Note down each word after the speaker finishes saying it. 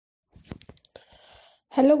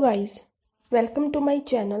Hello guys, welcome to my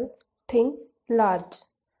channel Think Large.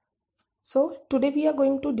 So today we are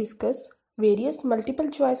going to discuss various multiple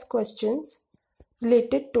choice questions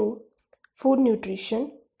related to food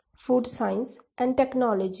nutrition, food science and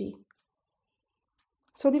technology.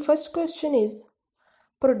 So the first question is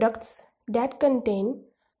products that contain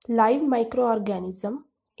live microorganism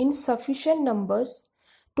in sufficient numbers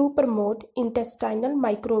to promote intestinal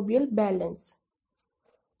microbial balance.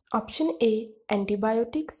 Option A,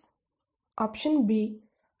 antibiotics. Option B,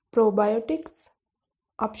 probiotics.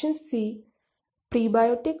 Option C,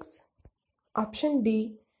 prebiotics. Option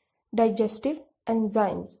D, digestive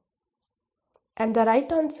enzymes. And the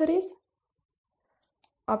right answer is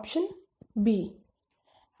option B,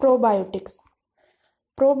 probiotics.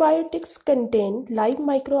 Probiotics contain live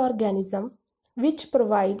microorganism which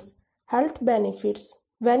provides health benefits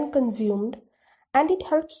when consumed, and it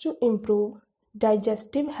helps to improve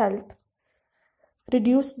digestive health,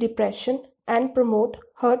 reduce depression and promote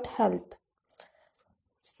heart health.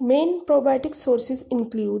 Main probiotic sources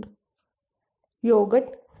include yogurt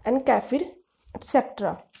and kefir,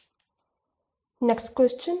 etc. Next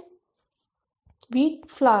question. Wheat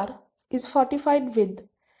flour is fortified with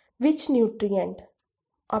which nutrient?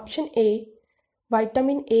 Option A,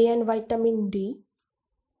 vitamin A and vitamin D.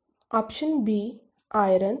 Option B,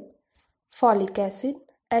 iron, folic acid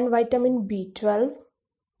and vitamin B12.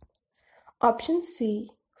 Option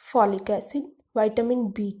C, folic acid,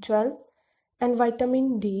 vitamin B12 and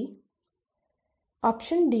vitamin D.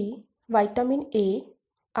 Option D, vitamin A,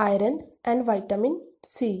 iron and vitamin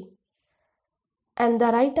C. And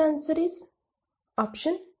the right answer is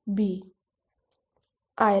option B,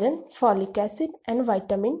 iron, folic acid and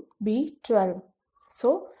vitamin B12.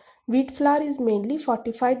 So, wheat flour is mainly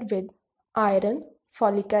fortified with iron,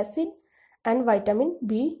 folic acid and vitamin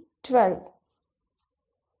B12.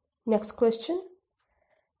 Next question.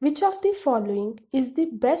 Which of the following is the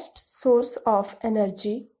best source of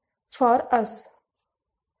energy for us?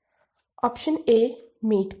 Option A,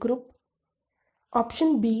 meat group.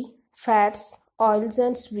 Option B, fats, oils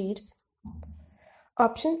and sweets.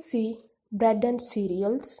 Option C, bread and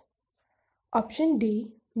cereals. Option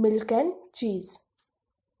D, milk and cheese.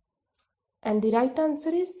 And the right answer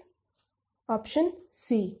is option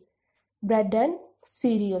C, bread and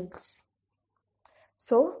cereals.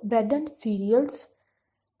 So, bread and cereals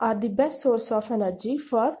are the best source of energy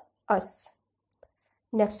for us.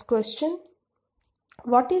 Next question.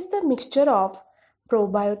 What is the mixture of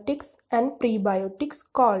probiotics and prebiotics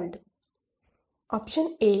called?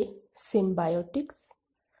 Option A, symbiotics.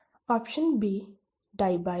 Option B,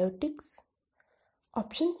 dibiotics.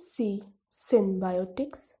 Option C,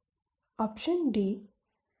 synbiotics. Option D,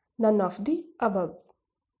 none of the above.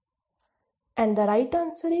 And the right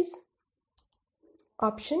answer is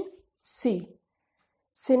option C,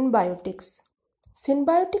 synbiotics.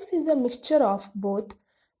 Synbiotics is a mixture of both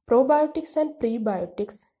probiotics and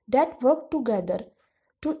prebiotics that work together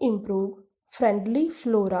to improve friendly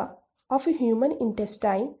flora of a human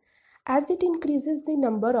intestine as it increases the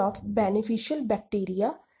number of beneficial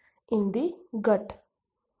bacteria in the gut.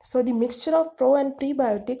 So the mixture of pro and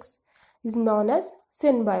prebiotics is known as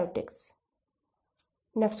synbiotics.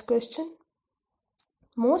 Next question.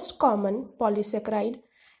 Most common polysaccharide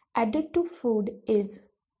added to food is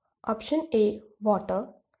option A, water.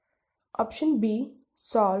 Option B,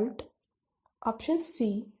 salt. Option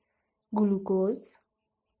C, glucose.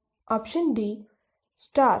 Option D,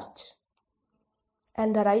 starch.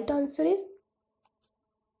 And the right answer is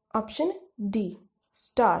option D,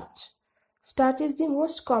 starch. Starch is the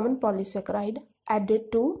most common polysaccharide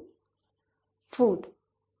added to food.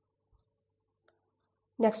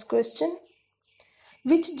 Next question.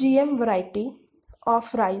 Which GM variety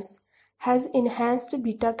of rice has enhanced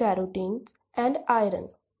beta-carotene and iron?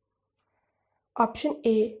 Option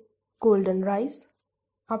A, golden rice.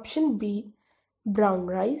 Option B, brown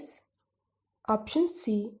rice. Option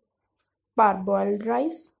C, parboiled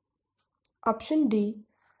rice. Option D,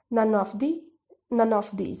 none of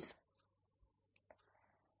these.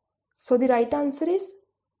 So the right answer is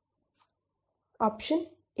option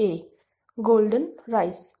A, golden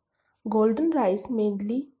rice. Golden rice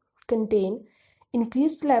mainly contain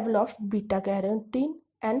increased level of beta-carotene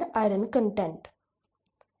and iron content.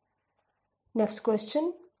 Next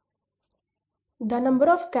question. The number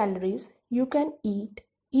of calories you can eat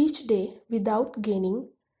each day without gaining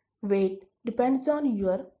weight depends on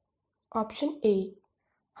your option A,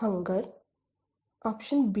 hunger.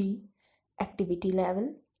 Option B, activity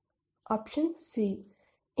level. Option C,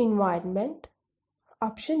 environment.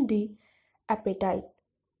 Option D, appetite.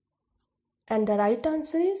 And the right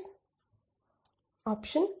answer is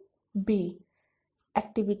option B,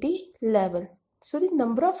 activity level. So the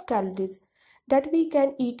number of calories that we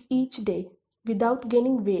can eat each day without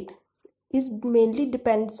gaining weight is mainly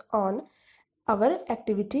depends on our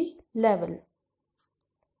activity level.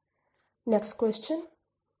 Next question.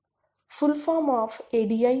 Full form of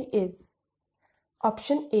ADI is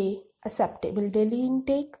option A, acceptable daily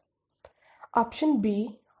intake, option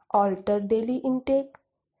B, altered daily intake,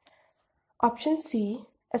 option C,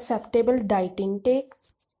 acceptable diet intake,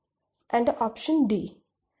 and option D,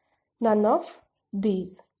 none of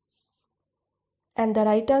these. And the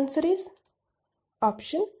right answer is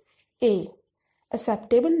option A,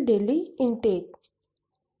 acceptable daily intake,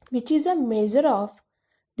 which is a measure of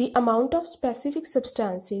the amount of specific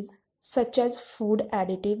substances such as food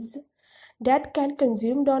additives that can be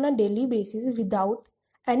consumed on a daily basis without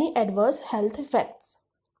any adverse health effects.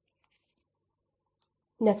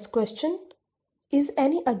 Next question. Is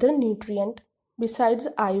any other nutrient besides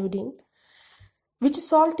iodine which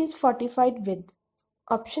salt is fortified with?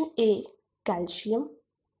 Option A, calcium,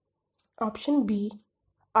 option B,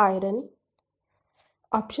 iron,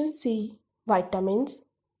 option C, vitamins,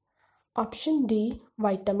 option D,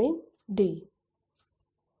 vitamin D.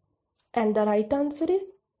 And the right answer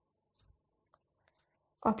is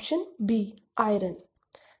option B, iron.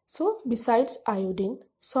 So besides iodine,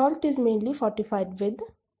 salt is mainly fortified with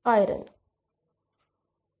iron.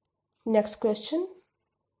 Next question.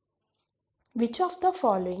 Which of the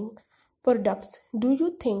following products do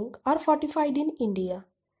you think are fortified in India?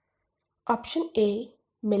 Option A,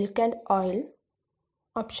 milk and oil.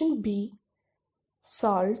 Option B,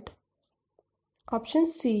 salt. Option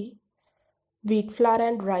C, wheat flour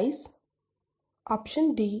and rice.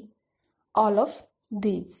 Option D, all of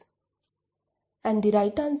these. And the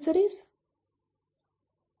right answer is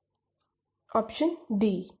option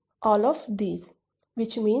D, all of these,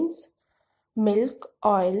 which means milk,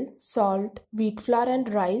 oil, salt, wheat flour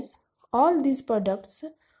and rice, all these products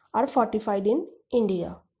are fortified in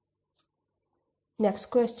India. Next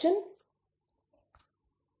question.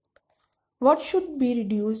 What should be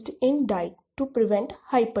reduced in diet to prevent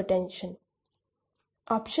hypertension?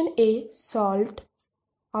 Option A, salt.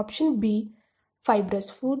 Option B,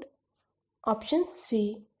 fibrous food. Option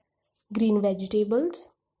C, green vegetables.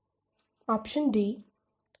 Option D,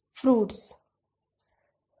 fruits.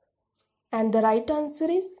 And the right answer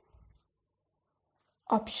is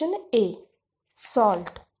option A,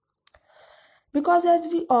 salt. Because as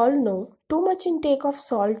we all know, too much intake of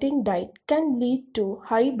salt in diet can lead to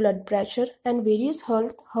high blood pressure and various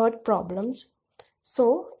heart problems.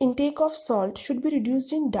 So, intake of salt should be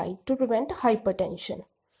reduced in diet to prevent hypertension.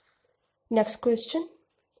 Next question.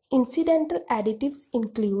 Incidental additives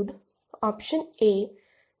include option A,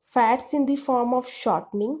 fats in the form of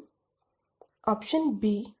shortening. Option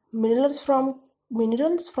B, minerals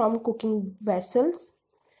from cooking vessels.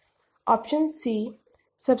 Option C,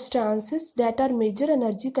 substances that are major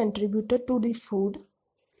energy contributor to the food.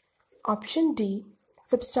 Option D,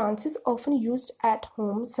 substances often used at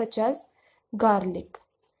home such as garlic.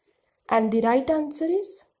 And the right answer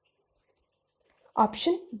is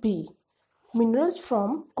option B, minerals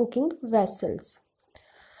from cooking vessels.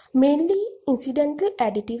 Mainly, incidental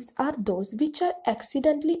additives are those which are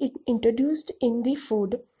accidentally introduced in the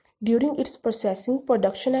food during its processing,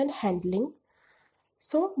 production and handling.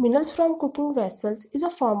 So, minerals from cooking vessels is a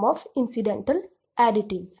form of incidental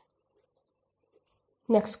additives.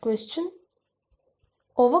 Next question.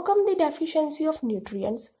 Overcome the deficiency of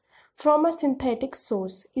nutrients from a synthetic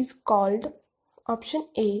source is called option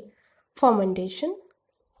A, fermentation,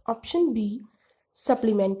 option B,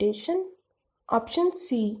 supplementation, option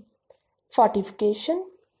C, fortification,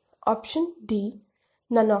 option D,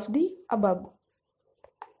 none of the above.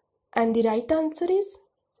 And the right answer is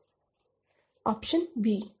option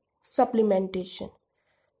B, supplementation.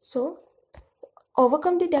 So,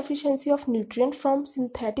 overcome the deficiency of nutrient from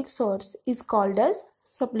synthetic source is called as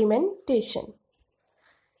supplementation.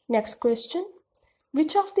 Next question.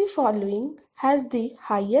 Which of the following has the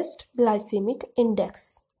highest glycemic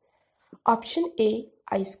index? Option A,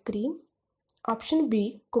 ice cream. Option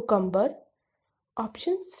B, cucumber.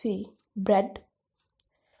 Option C, bread.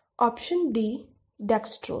 Option D,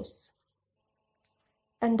 dextrose.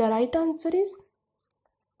 And the right answer is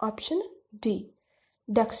option D,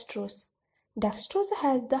 dextrose. Dextrose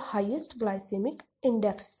has the highest glycemic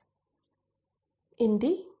index in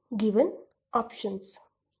the given options.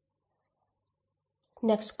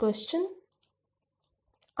 Next question.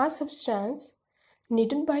 A substance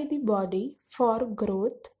needed by the body for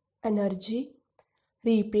growth, energy,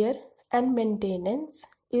 repair and maintenance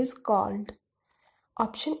is called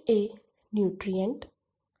option A, nutrient,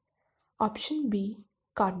 option B,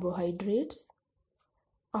 carbohydrates,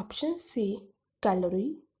 Option C,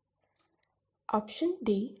 calorie. Option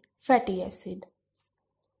D, fatty acid.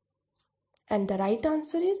 And the right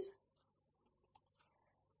answer is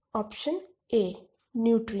option A,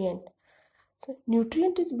 nutrient. So,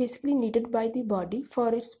 nutrient is basically needed by the body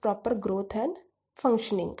for its proper growth and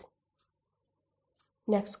functioning.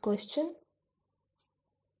 Next question.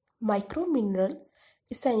 Micromineral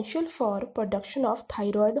essential for production of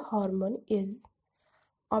thyroid hormone is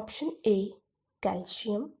option A,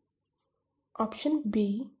 calcium. Option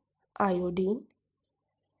B, iodine.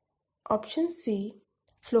 Option C,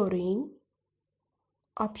 fluorine.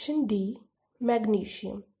 Option D,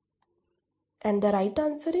 magnesium. And the right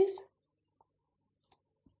answer is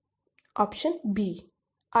option B,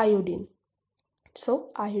 iodine.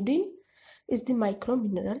 So, iodine is the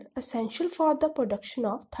micromineral essential for the production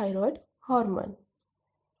of thyroid hormone.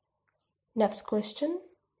 Next question.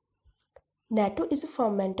 Natto is a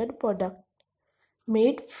fermented product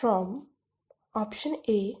made from option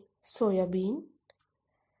A, soybean.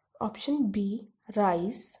 Option B,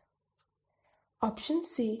 rice. Option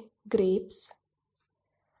C, grapes.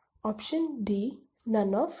 Option D,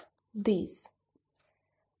 none of these.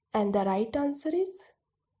 And the right answer is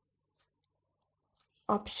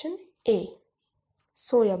option A,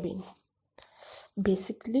 soybean.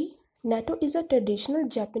 Basically, natto is a traditional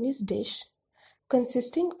Japanese dish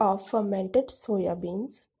consisting of fermented soya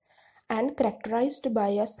beans and characterized by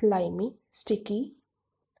a slimy, sticky,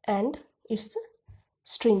 and its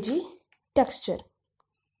stringy texture.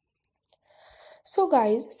 So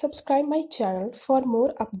guys, subscribe my channel for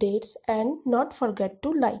more updates and not forget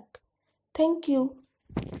to like. Thank you.